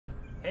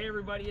Hey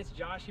everybody, it's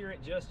Josh here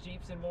at Just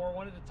Jeeps and More.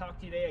 Wanted to talk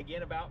to you today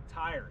again about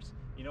tires.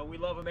 You know, we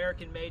love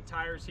American-made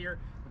tires here.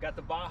 We got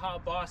the Baja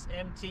Boss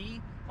MT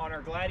on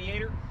our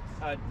Gladiator.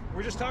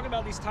 We're just talking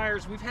about these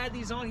tires. We've had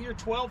these on here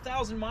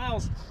 12,000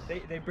 miles.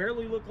 They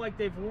barely look like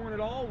they've worn at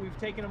all. We've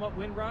taken them up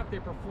windrock. They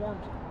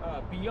performed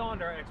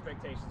beyond our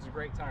expectations. A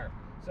great tire.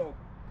 So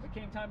it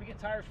came time to get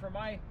tires for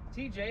my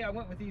TJ. I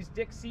went with these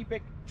Cepek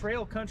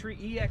Trail Country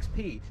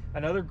EXP.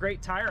 Another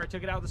great tire. I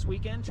took it out this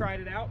weekend, tried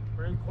it out.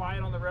 Very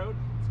quiet on the road.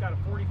 It's got a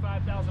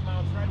 45,000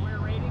 mile tread wear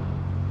rating.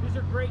 These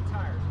are great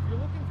tires. If you're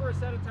looking for a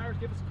set of tires,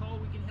 give us a call.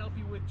 We can help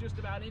you with just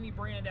about any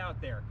brand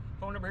out there.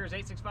 Phone number here is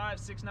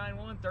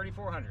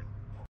 865-691-3400.